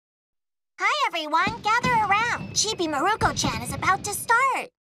everyone, gather around. Chibi Maruko Chan is about to start.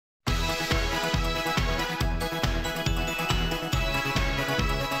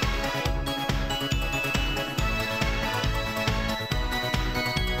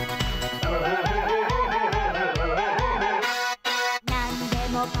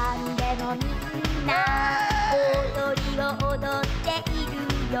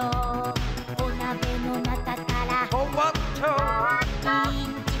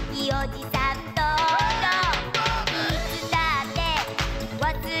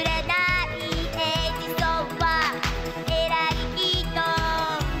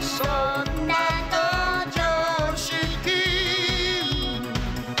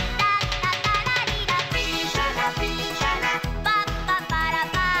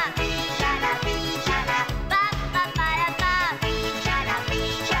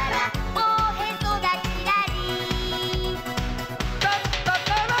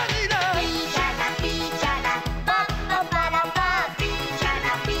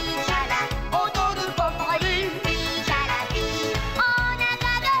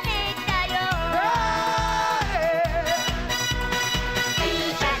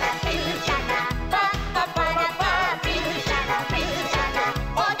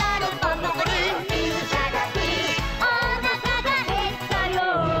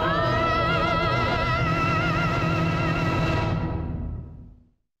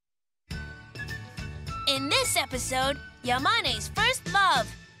 In this episode, Yamane's first love.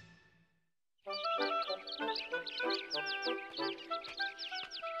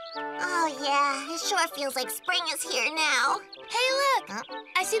 Oh, yeah. It sure feels like spring is here now. Hey, look! Huh?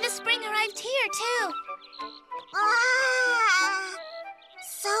 I see the spring arrived here, too. Ah!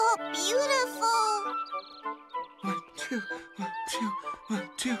 So beautiful. 1, 2, 1, 2, 1,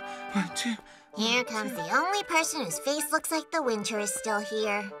 2, 1, 2. Here comes the only person whose face looks like the winter is still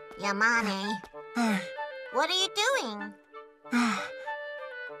here. Yamane. Hi. What are you doing?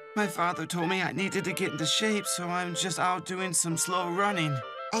 My father told me I needed to get into shape, so I'm just out doing some slow running.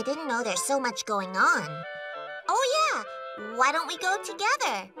 I didn't know there's so much going on. Oh, yeah. Why don't we go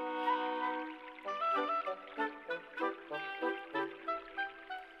together?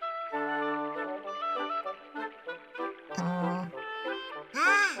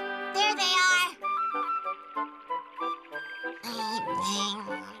 There they are.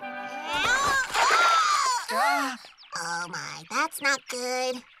 Oh, my. That's not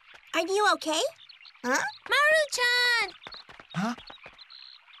good. Are you okay? Huh? Maru-chan! Huh?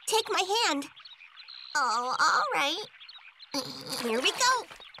 Take my hand. Oh, all right. Here we go.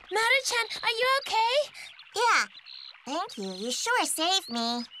 Maru-chan, are you okay? Yeah. Thank you. You sure saved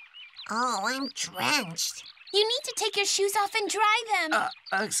me. Oh, I'm drenched. You need to take your shoes off and dry them.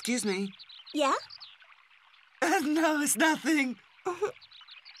 Excuse me. Yeah? No, it's nothing.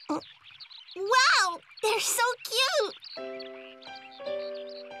 Wow! They're so cute!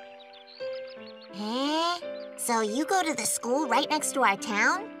 Eh? So you go to the school right next to our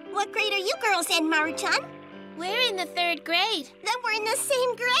town? What grade are you girls in, Maru-chan? We're in the 3rd grade. Then we're in the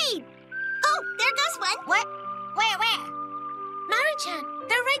same grade. Oh, there goes one. What? Where? Maru-chan,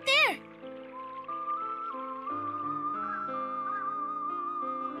 they're right there.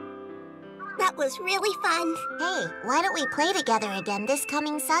 That was really fun. Hey, why don't we play together again this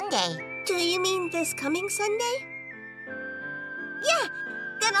coming Sunday? Do you mean this coming Sunday? Yeah,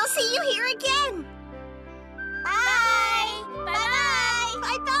 then I'll see you here again. Bye! Bye-bye!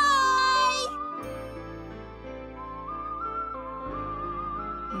 Bye-bye!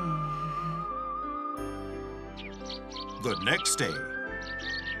 The next day.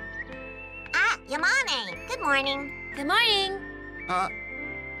 Ah, Yamane. Good morning. Good morning.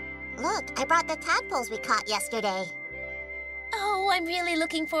 Look, I brought the tadpoles we caught yesterday. Oh, I'm really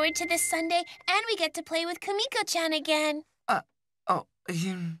looking forward to this Sunday, and we get to play with Kumiko-chan again. Huh?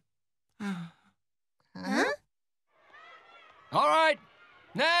 All right,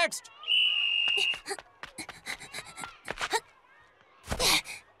 next.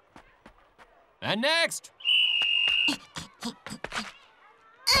 And next.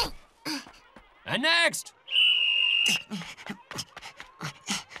 And next.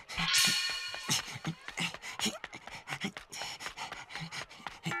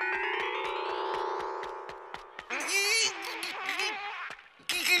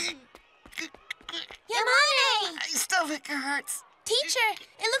 Yamane! My stomach hurts. Teacher,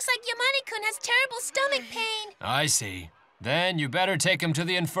 it looks like Yamane-kun has terrible stomach pain. I see. Then you better take him to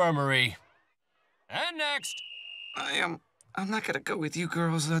the infirmary. And next. I'm not gonna go with you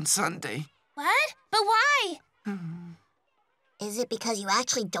girls on Sunday. What? But why? Is it because you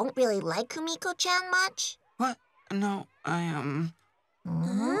actually don't really like Kumiko-chan much? What? No,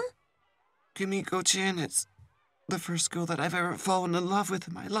 Huh? Kimiko-chan, it's the first girl that I've ever fallen in love with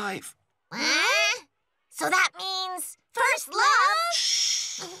in my life. Huh? So that means first love?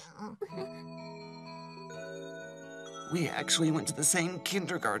 Shh. We actually went to the same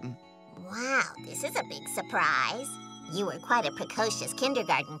kindergarten. Wow, this is a big surprise. You were quite a precocious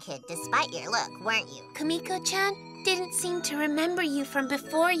kindergarten kid, despite your look, weren't you? Kamiko-chan didn't seem to remember you from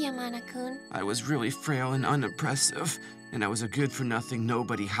before, Yamane-kun. I was really frail and unimpressive, and I was a good-for-nothing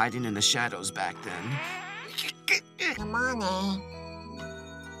nobody hiding in the shadows back then. Yamane.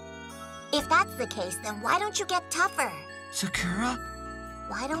 If that's the case, then why don't you get tougher? Sakura?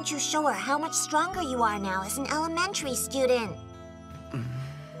 Why don't you show her how much stronger you are now as an elementary student?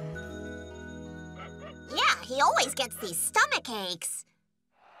 Yeah, he always gets these stomach aches.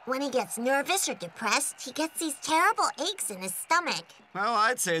 When he gets nervous or depressed, he gets these terrible aches in his stomach. Well,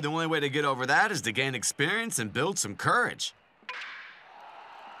 I'd say the only way to get over that is to gain experience and build some courage.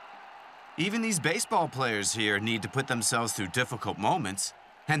 Even these baseball players here need to put themselves through difficult moments.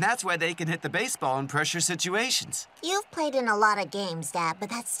 And that's why they can hit the baseball in pressure situations. You've played in a lot of games, Dad, but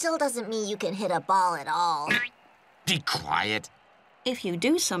that still doesn't mean you can hit a ball at all. Be quiet. If you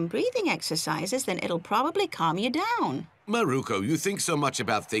do some breathing exercises, then it'll probably calm you down. Maruko, you think so much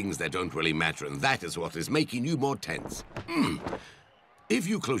about things that don't really matter, and that is what is making you more tense. If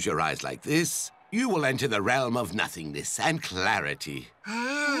you close your eyes like this, you will enter the realm of nothingness and clarity.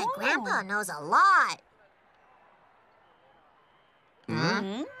 Ah, Grandpa knows a lot.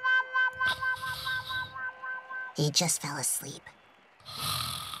 He just fell asleep.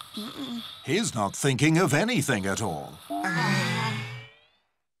 He's not thinking of anything at all.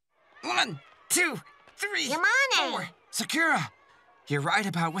 1, 2, 3, Yamane! 4. Sakura, you're right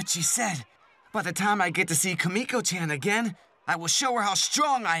about what she said. By the time I get to see Kamiko-chan again, I will show her how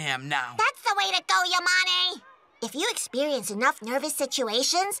strong I am now. That's the way to go, Yamane! If you experience enough nervous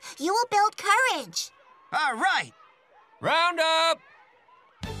situations, you will build courage. All right. Round up!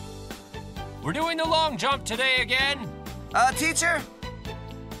 We're doing the long jump today again. Teacher,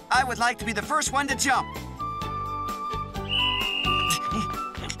 I would like to be the first one to jump.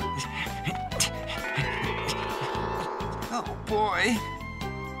 Oh, boy.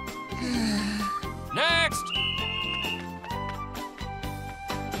 Next!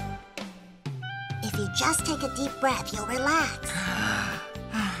 If you just take a deep breath, you'll relax.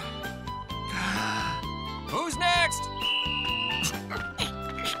 Who's next?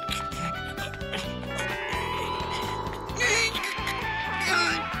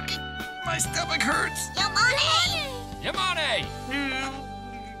 My stomach hurts. Yamane! Yamane!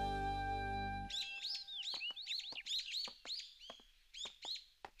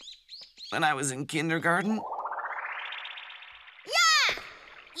 When I was in kindergarten, Yeah!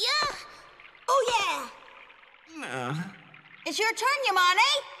 Oh, yeah! It's your turn,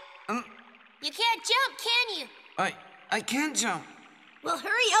 Yamane. You can't jump, can you? I can't jump. Well,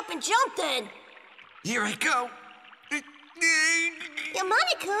 hurry up and jump then. Here I go.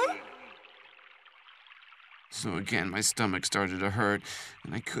 Yamane-kun? So again, my stomach started to hurt,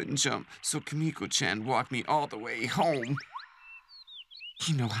 and I couldn't jump, so Kamiko-chan walked me all the way home.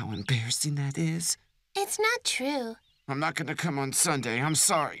 You know how embarrassing that is? It's not true. I'm not gonna come on Sunday. I'm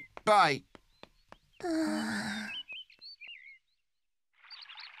sorry. Bye.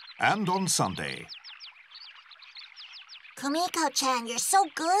 And on Sunday. Kamiko-chan, you're so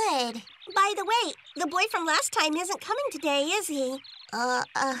good. By the way, the boy from last time isn't coming today, is he? I'm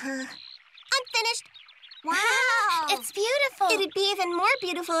finished. Wow! It's beautiful. It'd be even more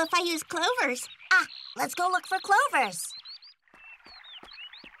beautiful if I used clovers. Ah, let's go look for clovers.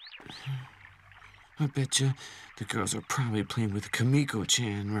 I bet you the girls are probably playing with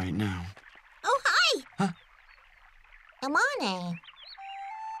Kamiko-chan right now. Oh, hi! Huh? Yamane.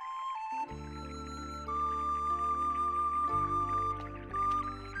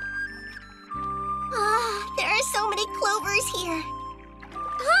 Ah, there are so many clovers here.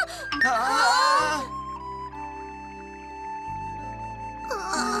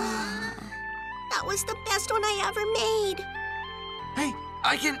 That was the best one I ever made. Hey,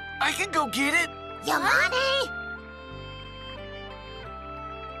 I can go get it. Yamane!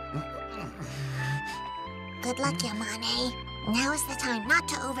 Good luck, Yamane. Now is the time not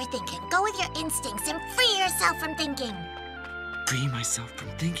to overthink it. Go with your instincts and free yourself from thinking. Free myself from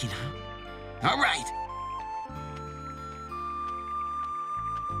thinking, huh? All right.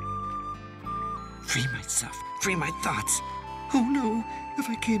 Free myself. Free my thoughts. Oh no, if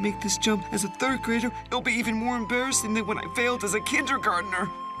I can't make this jump as a third grader, it'll be even more embarrassing than when I failed as a kindergartner.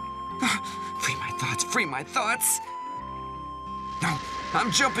 Free my thoughts, free my thoughts. No,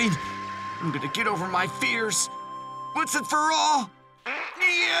 I'm jumping. I'm gonna get over my fears. Once and for all.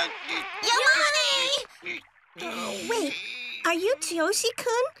 Yamane! Oh, wait. Are you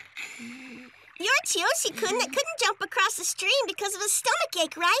Chiyoshi-kun? You're Chiyoshi-kun that couldn't jump across the stream because of a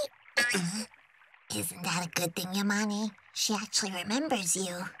stomachache, right? Isn't that a good thing, Yamane? She actually remembers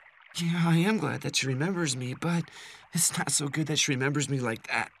you. Yeah, I am glad that she remembers me, but it's not so good that she remembers me like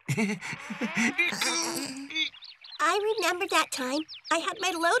that. I remember that time I had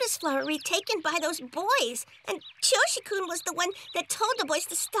my lotus flower retaken by those boys, and Chiyoshi-kun was the one that told the boys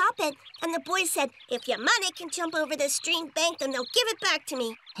to stop it, and the boys said, if Yamane can jump over the stream bank, then they'll give it back to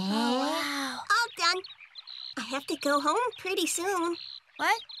me. Oh, wow. All done. I have to go home pretty soon.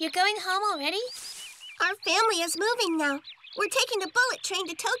 What? You're going home already? Our family is moving now. We're taking the bullet train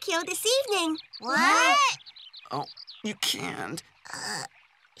to Tokyo this evening. What? Oh, you can't.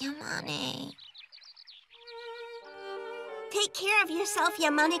 Yamane. Take care of yourself,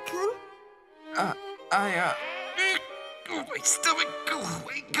 Yamane-kun. Oh, my stomach. Go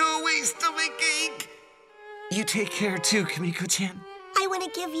away, stomach ache. You take care too, Kimiko-chan. I want to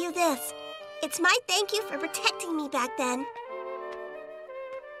give you this. It's my thank you for protecting me back then.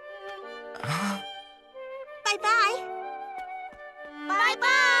 Bye-bye.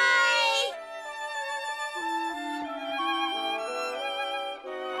 Bye-bye!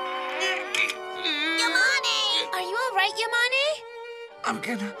 Yamane! Are you all right, Yamane? I'm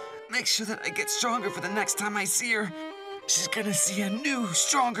gonna make sure that I get stronger for the next time I see her. She's gonna see a new,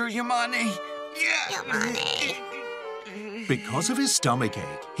 stronger Yamane. Yeah! Yamane. Because of his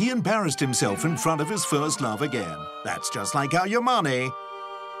stomachache, he embarrassed himself in front of his first love again. That's just like our Yamane.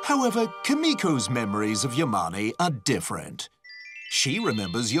 However, Kimiko's memories of Yamane are different. She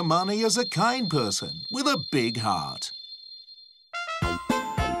remembers Yamane as a kind person with a big heart.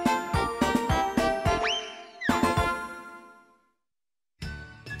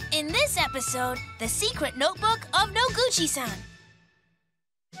 In this episode, The Secret Notebook of Noguchi-san.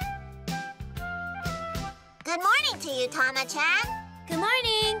 Good morning to you, Tama-chan. Good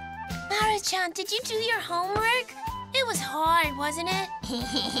morning. Maru-chan, did you do your homework? It was hard, wasn't it?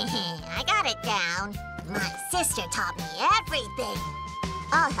 I got it down. My sister taught me everything.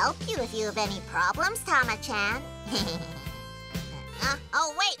 I'll help you if you have any problems, Tama-chan.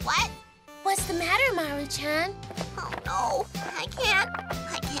 Oh, wait, what? What's the matter, Maru-chan? Oh, no. I can't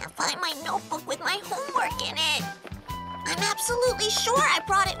find my notebook with my homework in it. I'm absolutely sure I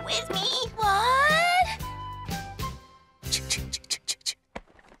brought it with me. What?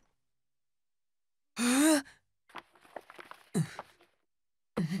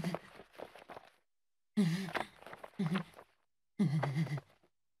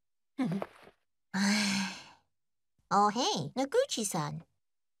 Oh, hey, Noguchi-san.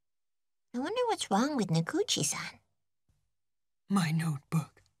 I wonder what's wrong with Noguchi-san. My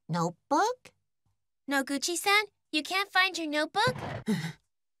notebook. Notebook? Noguchi-san, you can't find your notebook?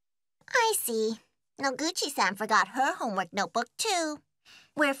 I see. Noguchi-san forgot her homework notebook, too.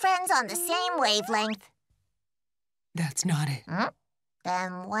 We're friends on the same wavelength. That's not it.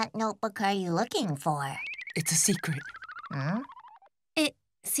 Then what notebook are you looking for? It's a secret. It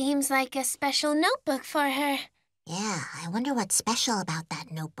seems like a special notebook for her. Yeah, I wonder what's special about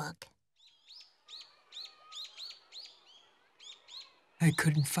that notebook. I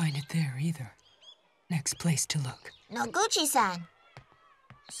couldn't find it there either. Next place to look. Noguchi-san.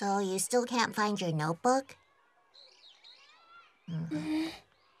 So you still can't find your notebook? I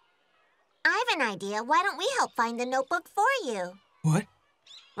have an idea. Why don't we help find the notebook for you? What?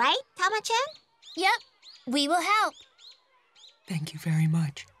 Right, Tama-chan? Yep, we will help. Thank you very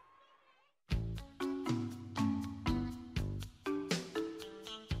much.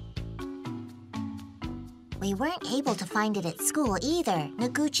 We weren't able to find it at school either.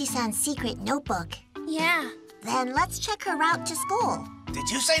 Noguchi-san's secret notebook. Yeah. Then let's check her route to school. Did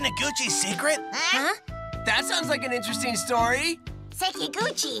you say Noguchi's secret? Huh? That sounds like an interesting story.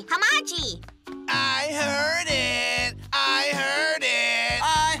 Sekiguchi, Hamaji. I heard it. I heard it.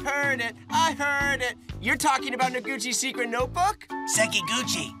 I heard it. I heard it. You're talking about Noguchi's secret notebook?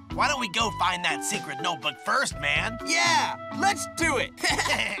 Sekiguchi, why don't we go find that secret notebook first, man? Yeah, let's do it.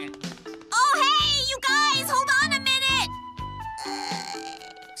 Oh, hey, you guys, hold on a minute.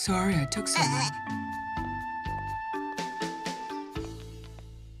 Sorry I took so long.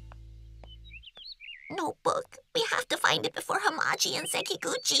 Notebook. We have to find it before Hamaji and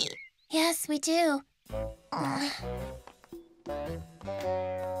Sekiguchi. Yes, we do.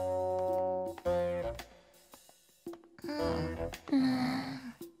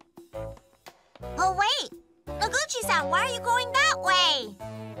 Oh, wait! Noguchi-san, why are you going that way?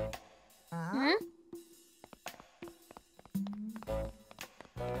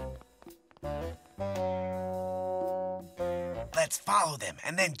 Let's follow them. them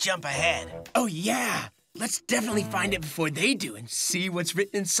and then jump ahead. Oh, yeah. Let's definitely find it before they do and see what's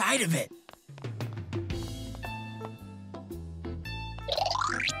written inside of it.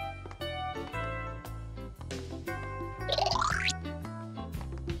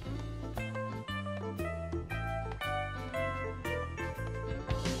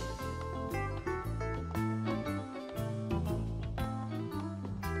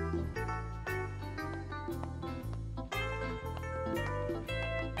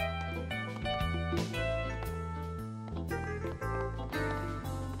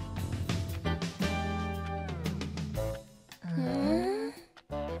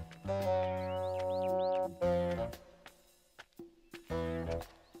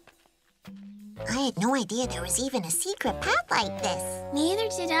 I had no idea there was even a secret path like this. Neither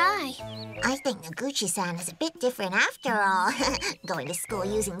did I. I think Noguchi-san is a bit different after all. Going to school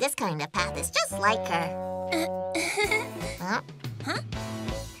using this kind of path is just like her. Huh? Huh?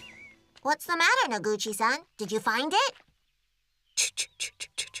 What's the matter, Noguchi-san? Did you find it?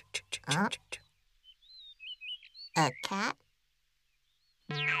 Huh? A cat?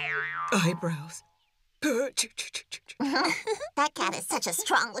 Eyebrows. That cat has such a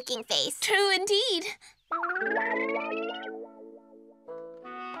strong-looking face. True indeed.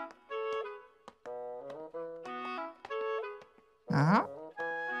 Huh?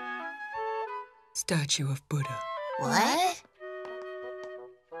 Statue of Buddha. What?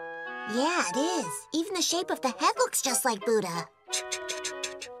 Yeah, it is. Even the shape of the head looks just like Buddha.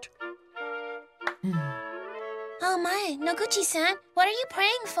 Oh my, Noguchi-san, what are you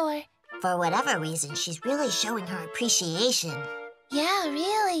praying for? For whatever reason, she's really showing her appreciation. Yeah,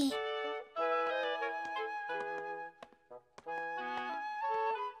 really.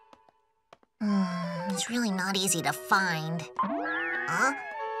 It's really not easy to find. Huh?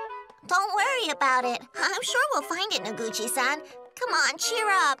 Don't worry about it. I'm sure we'll find it, Noguchi-san. Come on, cheer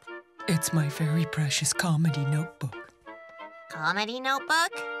up. It's my very precious comedy notebook. Comedy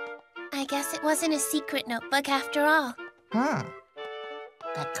notebook? I guess it wasn't a secret notebook after all.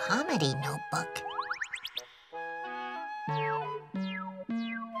 The comedy notebook.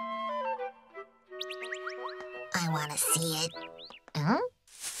 I want to see it.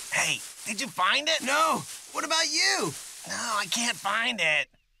 Hey, did you find it? No! What about you? No, I can't find it.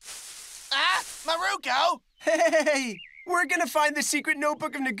 Ah, Maruko! Hey! We're gonna find the secret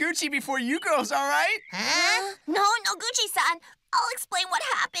notebook of Noguchi before you girls, all right? Huh? No, Noguchi-san. I'll explain what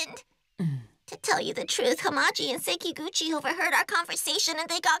happened. To tell you the truth, Hamaji and Sekiguchi overheard our conversation and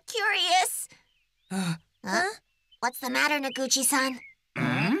they got curious. Huh? What's the matter, Noguchi-san?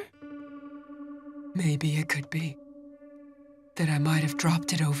 Maybe it could be that I might have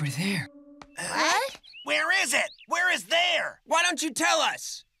dropped it over there. What? Where is it? Where is there? Why don't you tell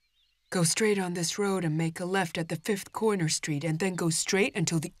us? Go straight on this road and make a left at the 5th corner street and then go straight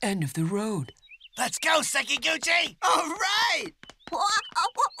until the end of the road. Let's go, Sekiguchi! All right!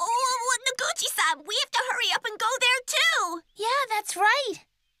 Noguchi-san, we have to hurry up and go there, too! Yeah, that's right.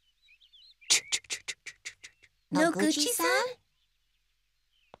 Noguchi-san?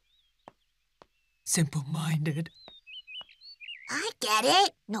 Simple-minded. I get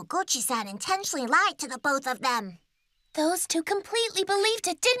it. Noguchi-san intentionally lied to the both of them. Those two completely believed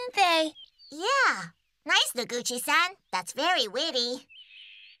it, didn't they? Yeah. Nice, Noguchi-san. That's very witty.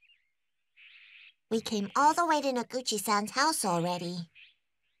 We came all the way to Noguchi-san's house already.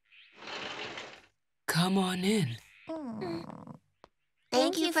 Come on in.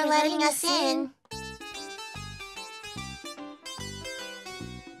 Thank you for letting us in.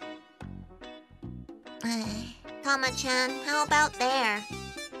 Tama-chan, how about there?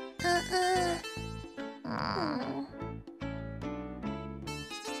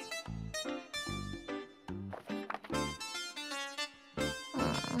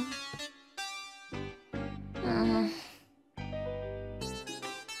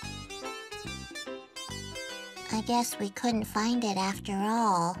 I guess we couldn't find it after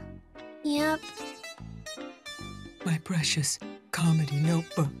all. Yep. My precious comedy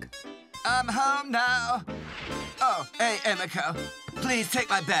notebook. I'm home now. Oh, hey, Emiko. Please take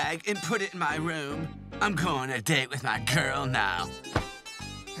my bag and put it in my room. I'm going on a date with my girl now.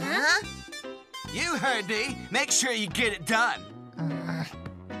 Huh? You heard me. Make sure you get it done.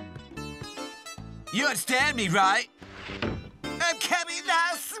 You understand me, right? I'm coming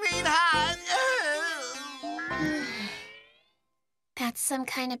now, sweetheart. That's some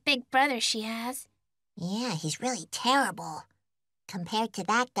kind of big brother she has. Yeah, he's really terrible. Compared to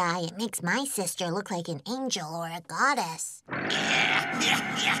that guy, it makes my sister look like an angel or a goddess.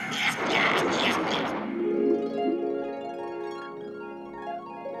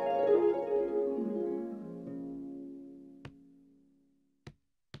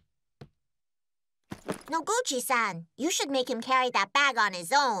 Noguchi-san, you should make him carry that bag on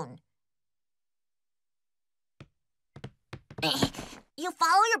his own. You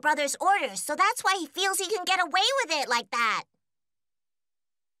follow your brother's orders, so that's why he feels he can get away with it like that.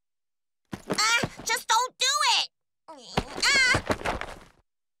 Just don't do it!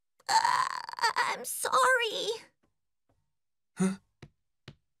 I'm sorry. Huh?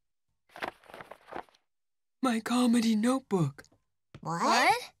 My comedy notebook.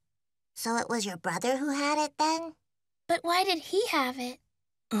 What? So it was your brother who had it then? But why did he have it?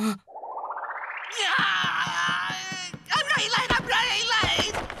 I'm running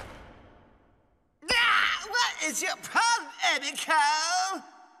late! What is your problem, Emiko?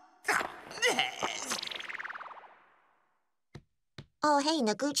 Oh, hey,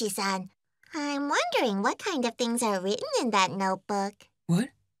 Noguchi-san. I'm wondering what kind of things are written in that notebook. What?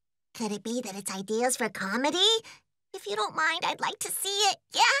 Could it be that it's ideas for comedy? If you don't mind, I'd like to see it,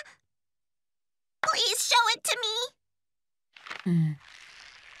 yeah? Please show it to me.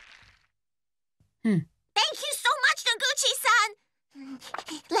 Thank you so much, Noguchi-san.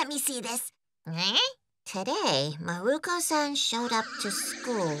 Let me see this. Today, Maruko-san showed up to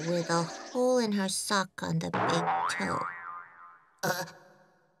school with a hole in her sock on the big toe.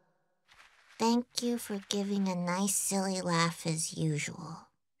 Thank you for giving a nice, silly laugh as usual.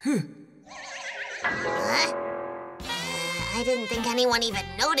 I didn't think anyone even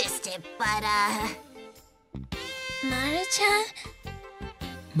noticed it, but, Maru-chan?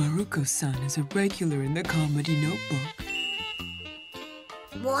 Maruko-san is a regular in the comedy notebook.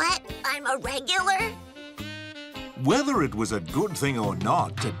 What? I'm a regular? Whether it was a good thing or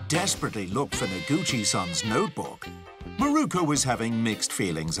not to desperately look for Noguchi-san's notebook, Maruko was having mixed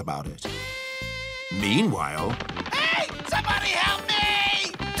feelings about it. Meanwhile... Hey! Somebody help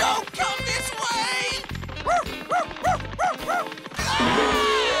me! Don't come this way!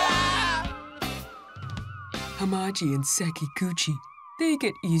 Hamaji and Sekiguchi, they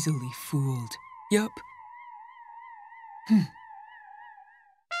get easily fooled. Yup.